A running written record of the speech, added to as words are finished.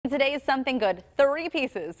Today's Something Good, 3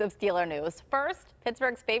 pieces of Steeler news. First,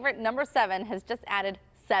 Pittsburgh's favorite number 7 has just added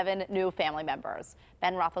 7 new family members.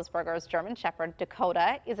 Ben Roethlisberger's German Shepherd,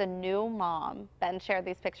 Dakota, is a new mom. Ben shared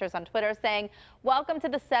these pictures on Twitter saying, "Welcome to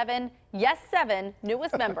the 7, yes 7,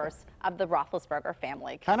 newest members of the Roethlisberger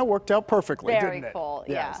family." Kind of worked out perfectly, didn't it? Very cool,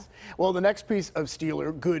 yes. Yeah. Well, the next piece of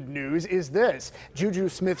Steeler good news is this. Juju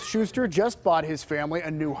Smith-Schuster just bought his family a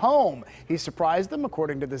new home. He surprised them,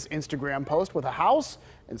 according to this Instagram post, with a house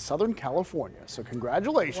in Southern California. So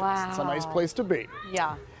congratulations. Wow. It's a nice place to be.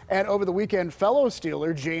 Yeah. And over the weekend, fellow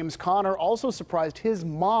Steeler James Conner also surprised his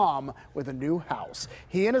mom with a new house.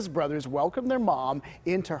 He and his brothers welcomed their mom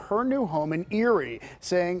into her new home in Erie,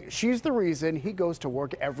 saying she's the reason he goes to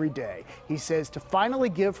work every day. He says to finally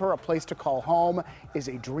give her a place to call home is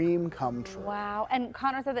a dream come true. Wow. And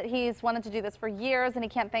Conner said that he's wanted to do this for years, and he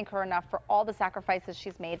can't thank her enough for all the sacrifices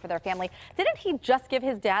she's made for their family. Didn't he just give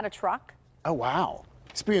his dad a truck? Oh, wow.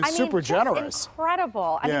 He's being super generous.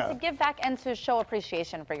 Incredible. I Yeah. mean, to give back and to show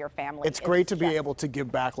appreciation for your family. It's great to be able to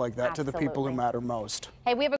give back like that to the people who Absolutely. matter most. Hey, we have a